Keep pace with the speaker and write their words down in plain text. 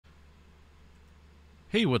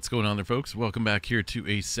Hey, what's going on there, folks? Welcome back here to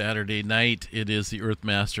a Saturday night. It is the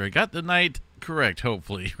Earthmaster. I got the night correct,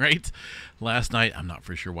 hopefully, right? Last night, I'm not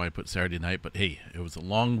for sure why I put Saturday night, but hey, it was a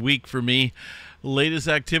long week for me. Latest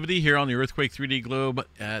activity here on the Earthquake 3D globe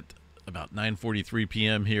at about 9:43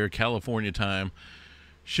 p.m. here, California time.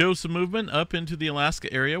 Shows some movement up into the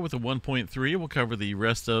Alaska area with a 1.3. We'll cover the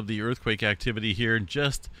rest of the earthquake activity here in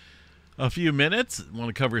just a few minutes. I want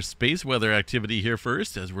to cover space weather activity here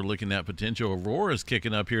first, as we're looking at potential auroras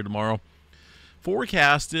kicking up here tomorrow.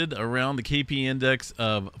 Forecasted around the KP index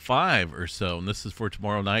of 5 or so, and this is for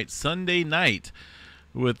tomorrow night, Sunday night,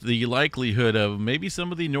 with the likelihood of maybe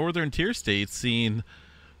some of the northern tier states seeing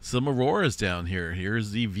some auroras down here.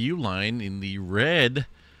 Here's the view line in the red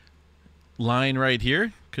line right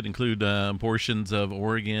here. Could include portions of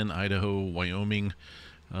Oregon, Idaho, Wyoming,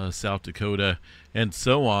 South Dakota, and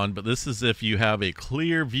so on. But this is if you have a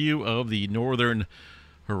clear view of the northern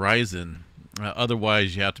horizon.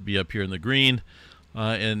 Otherwise, you have to be up here in the green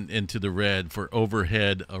and into the red for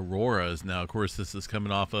overhead auroras. Now, of course, this is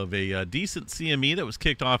coming off of a decent CME that was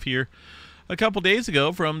kicked off here a couple days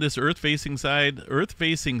ago from this earth-facing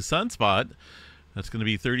sunspot. That's going to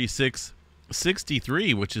be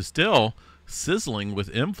 3663, which is still sizzling with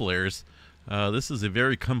M flares. This is a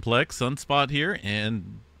very complex sunspot here,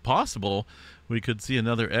 and possible we could see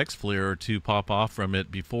another X flare or two pop off from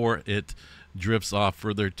it before it drifts off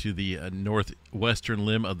further to the northwestern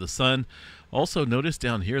limb of the sun. Also, notice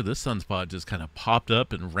down here, this sunspot just kind of popped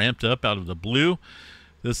up and ramped up out of the blue.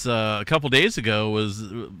 This a couple days ago was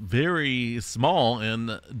very small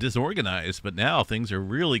and disorganized, but now things are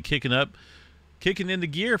really kicking into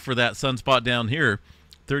gear for that sunspot down here.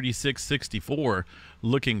 3664,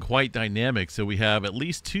 looking quite dynamic. So we have at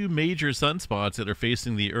least two major sunspots that are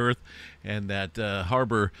facing the Earth and that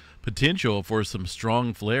harbor potential for some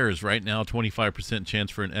strong flares. Right now, 25%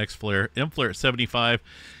 chance for an X flare, M flare at 75,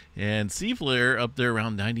 and C flare up there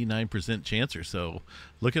around 99% chance or so.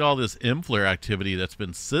 Look at all this M flare activity that's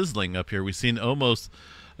been sizzling up here. We've seen almost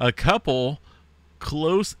a couple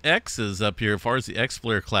close X's up here as far as the X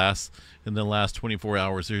flare class in the last 24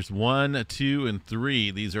 hours. There's 1, 2, and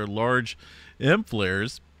 3. These are large M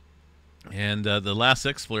flares, and the last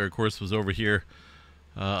X flare, of course, was over here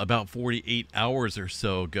about 48 hours or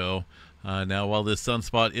so ago. Now, while this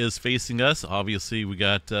sunspot is facing us, obviously we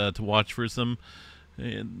got to watch for some,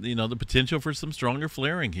 the potential for some stronger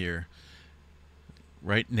flaring here.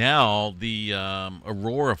 Right now, the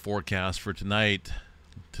aurora forecast for tonight,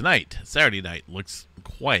 Saturday night, looks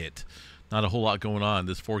quiet. Not a whole lot going on.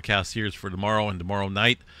 This forecast here is for tomorrow and tomorrow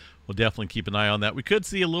night. We'll definitely keep an eye on that. We could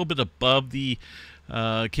see a little bit above the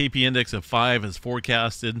KP index of 5 as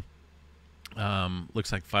forecasted.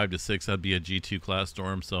 Looks like 5 to 6. That'd be a G2 class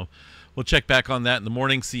storm. So we'll check back on that in the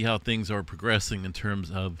morning, see how things are progressing in terms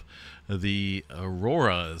of the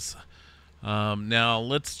auroras. Now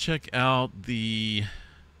let's check out the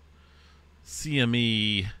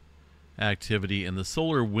CME activity and the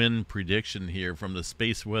solar wind prediction here from the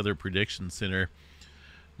Space Weather Prediction Center.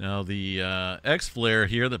 Now the X flare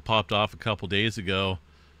here that popped off a couple days ago,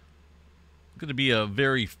 going to be a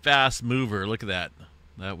very fast mover. Look at that.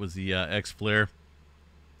 That was the X flare.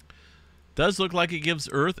 Does look like it gives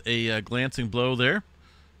Earth a glancing blow there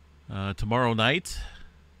tomorrow night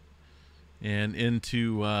and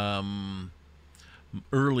into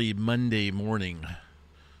early Monday morning.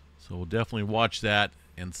 So we'll definitely watch that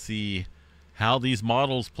and see how these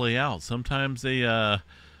models play out. Sometimes they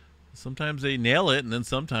nail it, and then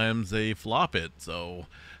sometimes they flop it. So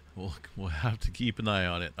we'll have to keep an eye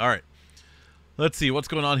on it. All right, let's see what's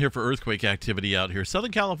going on here for earthquake activity out here.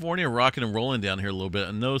 Southern California rocking and rolling down here a little bit.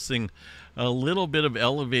 I'm noticing a little bit of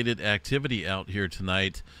elevated activity out here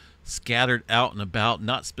tonight, scattered out and about,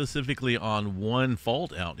 not specifically on one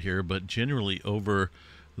fault out here, but generally over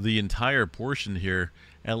the entire portion here,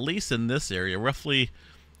 at least in this area. Roughly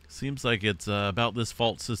seems like it's about this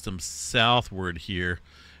fault system southward here,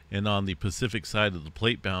 and on the Pacific side of the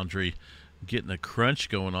plate boundary, getting a crunch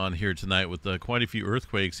going on here tonight with quite a few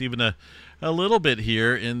earthquakes, even a little bit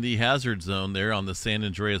here in the hazard zone there on the San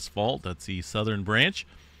Andreas Fault. That's the southern branch.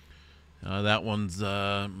 That one's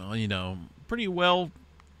pretty well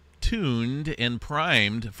tuned and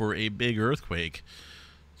primed for a big earthquake.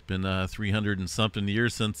 It's been 300 and something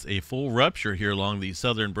years since a full rupture here along the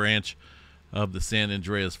southern branch of the San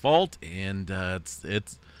Andreas Fault, and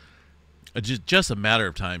it's just a matter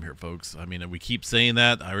of time here, folks. I mean, we keep saying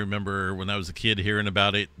that. I remember when I was a kid hearing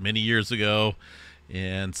about it many years ago,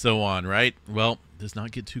 and so on, right? Well, does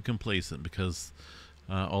not get too complacent, because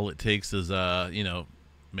all it takes is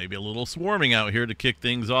maybe a little swarming out here to kick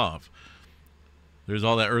things off. There's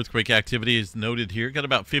all that earthquake activity is noted here. Got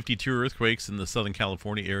about 52 earthquakes in the Southern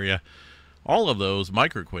California area. All of those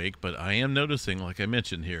microquake, but I am noticing, like I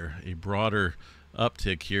mentioned here, a broader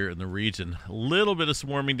uptick here in the region. A little bit of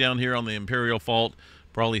swarming down here on the Imperial Fault,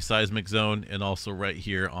 Brawley seismic zone, and also right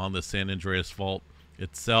here on the San Andreas Fault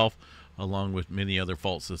itself, along with many other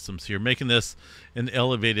fault systems here, making this an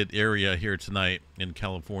elevated area here tonight in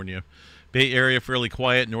California. Bay Area fairly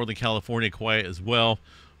quiet, Northern California quiet as well.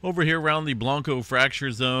 Over here around the Blanco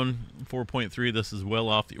fracture zone, 4.3, this is well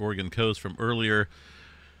off the Oregon coast from earlier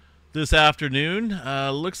this afternoon.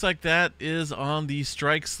 Looks like that is on the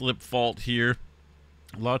strike slip fault here.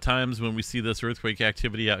 A lot of times when we see this earthquake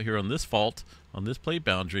activity out here on this fault, on this plate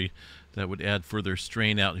boundary, that would add further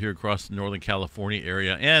strain out here across the Northern California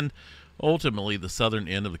area and ultimately the southern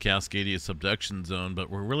end of the Cascadia subduction zone, but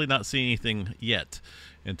we're really not seeing anything yet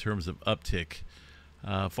in terms of uptick.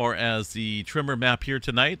 Far as the tremor map here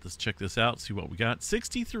tonight, let's check this out, see what we got.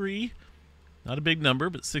 63, not a big number,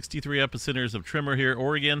 but 63 epicenters of tremor here,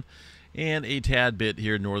 Oregon, and a tad bit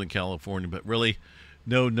here in Northern California, but really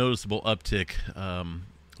no noticeable uptick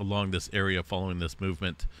along this area following this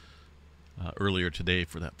movement earlier today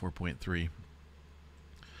for that 4.3.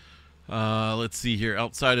 Let's see here,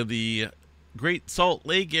 outside of the Great Salt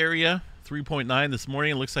Lake area, 3.9 this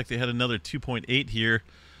morning. It looks like they had another 2.8 here.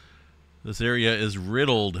 This area is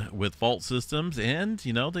riddled with fault systems, and,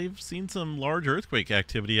 you know, they've seen some large earthquake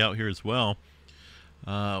activity out here as well.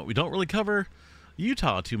 We don't really cover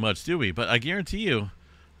Utah too much, do we? But I guarantee you,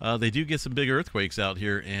 they do get some big earthquakes out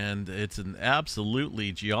here, and it's an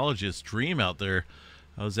absolutely geologist dream out there.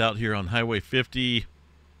 I was out here on Highway 50,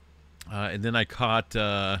 and then I caught,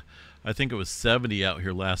 I think it was 70 out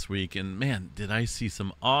here last week, and man, did I see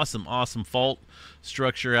some awesome, awesome fault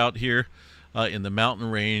structure out here. In the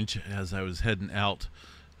mountain range as I was heading out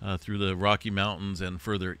through the Rocky Mountains and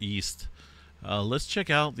further east. Let's check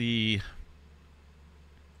out I'm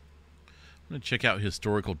going to check out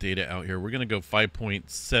historical data out here. We're going to go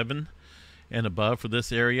 5.7 and above for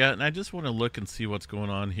this area, and I just want to look and see what's going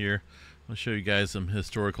on here. I'll show you guys some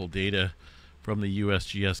historical data from the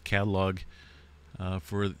USGS catalog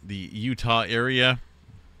for the Utah area.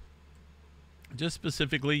 Just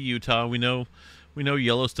specifically Utah, we know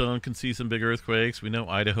Yellowstone can see some big earthquakes. We know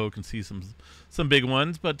Idaho can see some big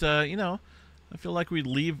ones, but you know, I feel like we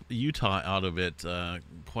leave Utah out of it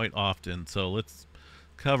quite often. So let's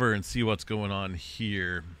cover and see what's going on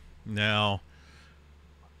here. Now,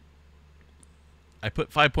 I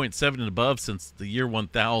put 5.7 and above since the year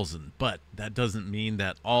 1000, but that doesn't mean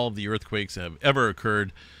that all of the earthquakes that have ever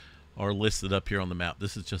occurred are listed up here on the map.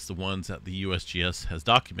 This is just the ones that the USGS has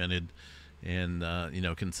documented and you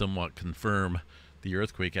know, can somewhat confirm the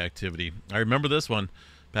earthquake activity. I remember this one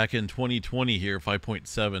back in 2020 here,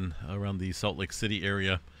 5.7 around the Salt Lake City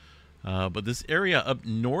area. But this area up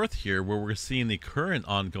north here where we're seeing the current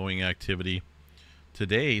ongoing activity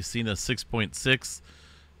today, seen a 6.6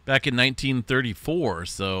 back in 1934.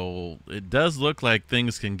 So it does look like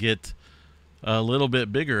things can get a little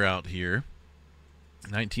bit bigger out here.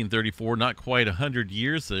 1934, not quite 100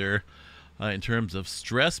 years there in terms of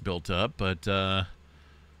stress built up, but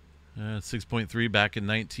 6.3 back in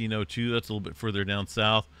 1902. That's a little bit further down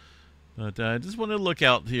south. But I just want to look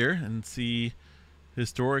out here and see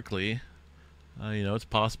historically. You know, it's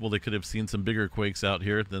possible they could have seen some bigger quakes out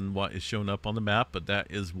here than what is shown up on the map, but that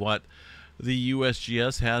is what the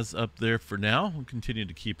USGS has up there for now. We'll continue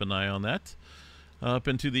to keep an eye on that. Up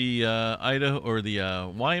into the Idaho or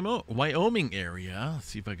the Wyoming area. Let's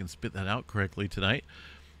see if I can spit that out correctly tonight.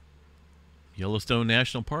 Yellowstone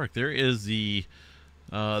National Park. There is the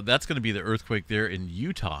that's going to be the earthquake there in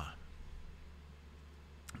Utah.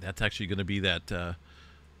 That's actually going to be that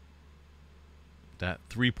that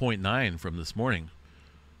 3.9 from this morning,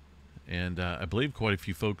 and I believe quite a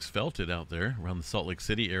few folks felt it out there around the Salt Lake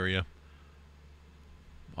City area,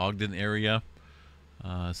 Ogden area.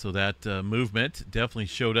 So that movement definitely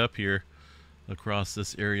showed up here across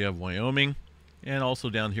this area of Wyoming and also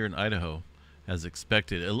down here in Idaho as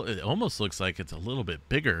expected. It almost looks like it's a little bit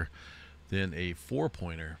bigger than a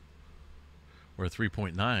 4-pointer or a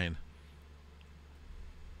 3.9.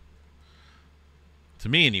 To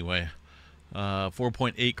me anyway.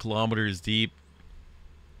 4.8 kilometers deep.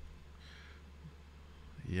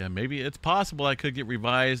 Yeah, maybe it's possible I could get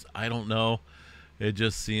revised. I don't know. It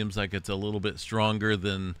just seems like it's a little bit stronger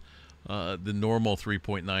than the normal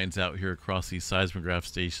 3.9s out here across these seismograph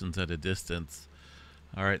stations at a distance.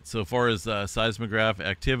 All right, so far as seismograph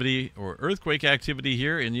activity or earthquake activity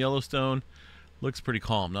here in Yellowstone, looks pretty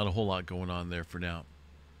calm. Not a whole lot going on there for now.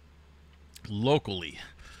 Locally.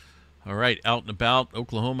 All right, out and about,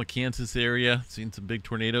 Oklahoma, Kansas area. Seen some big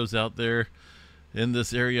tornadoes out there. in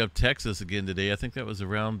this area of Texas again today. I think that was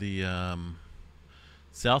around the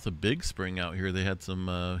south of Big Spring out here. They had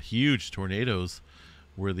some huge tornadoes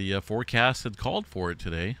where the forecast had called for it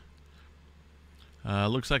today.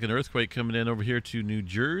 Looks like an earthquake coming in over here to New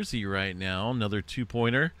Jersey right now. Another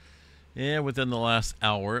 2-pointer. And within the last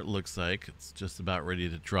hour, it looks like it's just about ready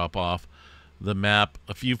to drop off the map.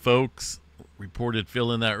 A few folks reported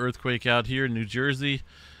feeling that earthquake out here in New Jersey.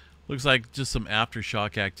 Looks like just some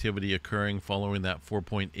aftershock activity occurring following that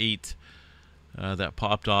 4.8 that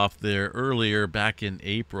popped off there earlier back in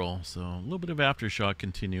April. So a little bit of aftershock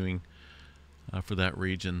continuing for that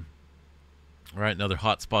region. All right, another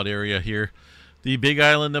hotspot area here, the Big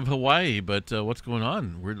Island of Hawaii. But what's going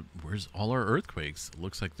on? Where's all our earthquakes? It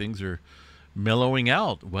looks like things are mellowing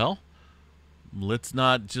out. Well, let's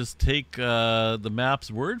not just take the map's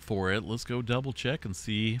word for it. Let's go double check and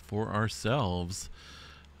see for ourselves.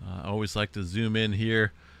 I always like to zoom in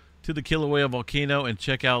here to the Kilauea volcano and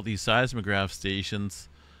check out the seismograph stations.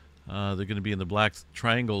 They're going to be in the black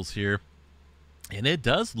triangles here. And it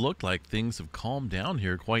does look like things have calmed down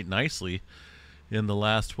here quite nicely in the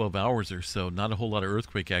last 12 hours or so. Not a whole lot of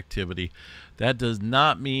earthquake activity. That does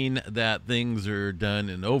not mean that things are done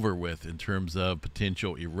and over with in terms of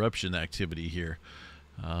potential eruption activity here.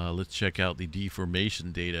 Let's check out the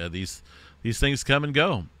deformation data. These things come and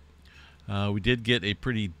go. We did get a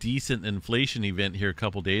pretty decent inflation event here a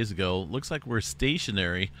couple days ago. Looks like we're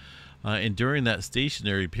stationary. And during that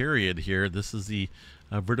stationary period here, this is the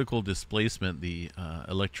vertical displacement, the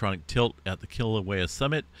electronic tilt at the Kilauea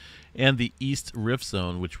summit, and the east rift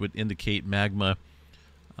zone, which would indicate magma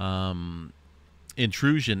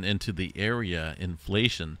intrusion into the area,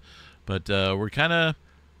 inflation. But we're kind of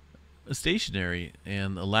stationary,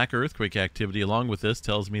 and a lack of earthquake activity along with this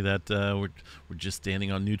tells me that we're just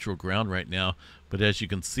standing on neutral ground right now. But as you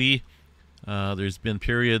can see, there's been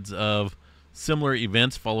periods of similar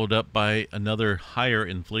events followed up by another higher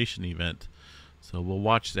inflation event. So we'll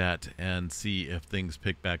watch that and see if things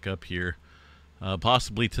pick back up here,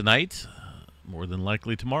 possibly tonight, more than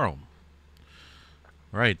likely tomorrow.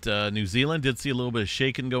 All right, New Zealand did see a little bit of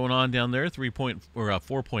shaking going on down there,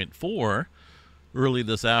 4.4 early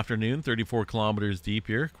this afternoon, 34 kilometers deep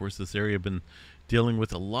here. Of course, this area has been dealing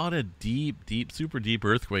with a lot of deep, super deep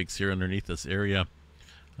earthquakes here underneath this area.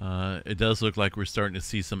 It does look like we're starting to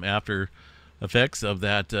see some after effects of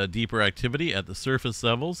that deeper activity at the surface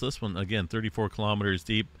levels. This one, again, 34 kilometers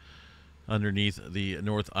deep underneath the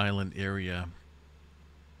North Island area.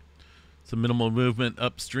 Some minimal movement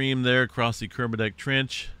upstream there across the Kermadec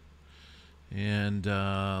Trench. And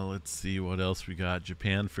let's see what else we got.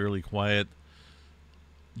 Japan, fairly quiet.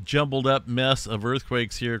 Jumbled up mess of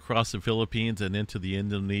earthquakes here across the Philippines and into the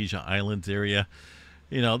Indonesia Islands area.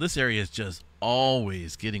 You know, this area is just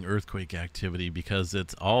always getting earthquake activity because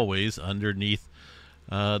it's always underneath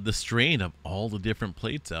the strain of all the different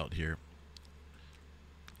plates out here.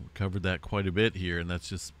 We covered that quite a bit here, and that's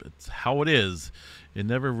just it's how it is. It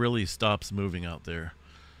never really stops moving out there.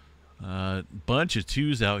 Bunch of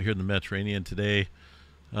twos out here in the Mediterranean today.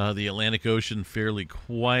 The Atlantic Ocean fairly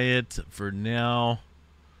quiet for now.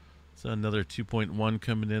 So another 2.1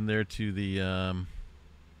 coming in there to the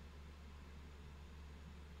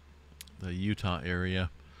Utah area.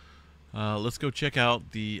 Let's go check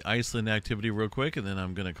out the Iceland activity real quick, and then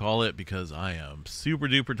I'm going to call it because I am super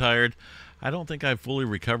duper tired. I don't think I've fully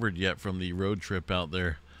recovered yet from the road trip out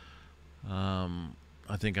there.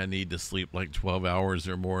 I think I need to sleep like 12 hours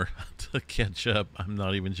or more to catch up. I'm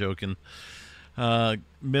not even joking.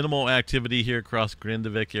 Minimal activity here across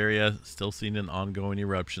Grindavik area. Still seeing an ongoing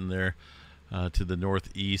eruption there to the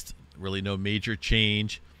northeast. Really no major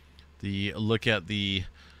change. The look at the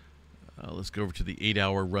let's go over to the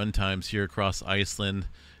 8-hour run times here across Iceland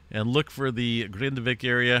and look for the Grindavik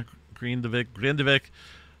area,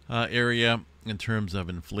 area in terms of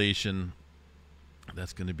inflation.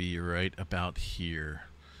 That's going to be right about here.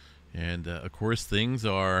 And of course things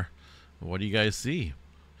are, what do you guys see?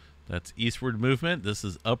 That's eastward movement. This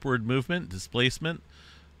is upward movement, displacement.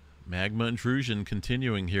 Magma intrusion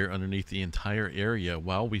continuing here underneath the entire area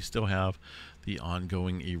while we still have the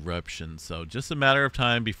ongoing eruption. So just a matter of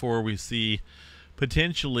time before we see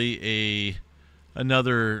potentially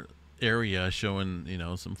another area showing, you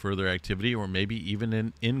know, some further activity, or maybe even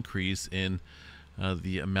an increase in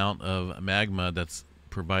the amount of magma that's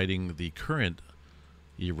providing the current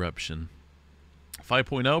eruption.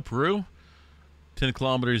 5.0 Peru, 10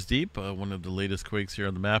 kilometers deep. One of the latest quakes here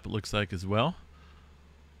on the map, it looks like, as well.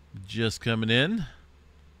 Just coming in.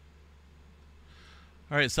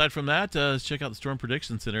 All right, aside from that, let's check out the Storm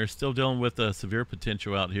Prediction Center. Still dealing with severe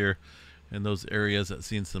potential out here in those areas that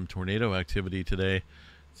seen some tornado activity today.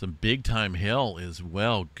 some big time hail as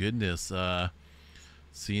well. Goodness.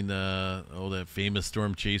 Seen that famous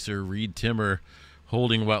storm chaser Reed Timmer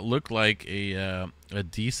holding what looked like a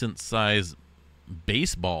decent size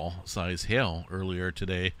baseball size hail earlier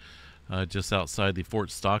today, just outside the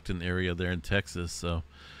Fort Stockton area there in Texas. So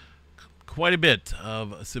quite a bit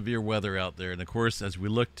of severe weather out there. And of course, as we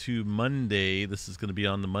look to Monday, this is going to be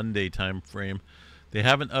on the Monday time frame. They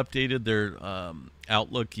haven't updated their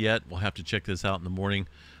outlook yet. We'll have to check this out in the morning,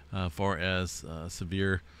 far as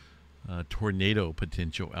severe tornado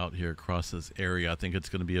potential out here across this area. I think it's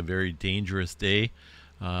going to be a very dangerous day.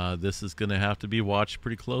 This is going to have to be watched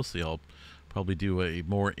pretty closely. I'll probably do a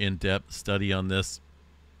more in-depth study on this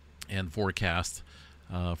and forecast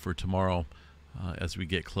for tomorrow as we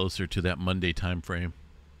get closer to that Monday time frame.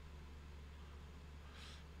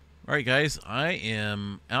 All right, guys, I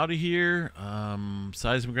am out of here.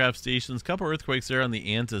 Seismograph stations, couple earthquakes there on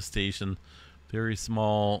the Anta station. Very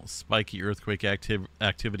small, spiky earthquake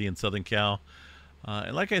activity in Southern Cal.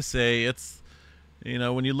 And like I say, it's,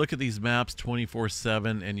 when you look at these maps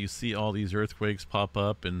 24/7 and you see all these earthquakes pop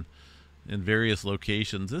up in various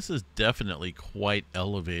locations, this is definitely quite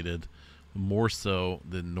elevated, more so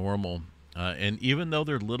than normal. And even though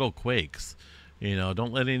they're little quakes,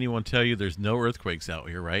 don't let anyone tell you there's no earthquakes out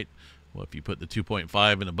here, right? Well, if you put the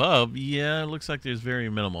 2.5 and above, yeah, it looks like there's very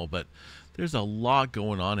minimal, but there's a lot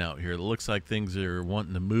going on out here. It looks like things are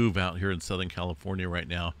wanting to move out here in Southern California right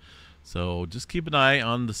now. So just keep an eye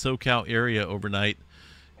on the SoCal area overnight,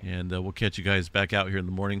 and we'll catch you guys back out here in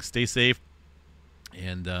the morning. Stay safe,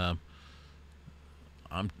 and I'm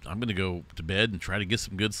going to go to bed and try to get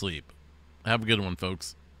some good sleep. Have a good one,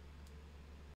 folks.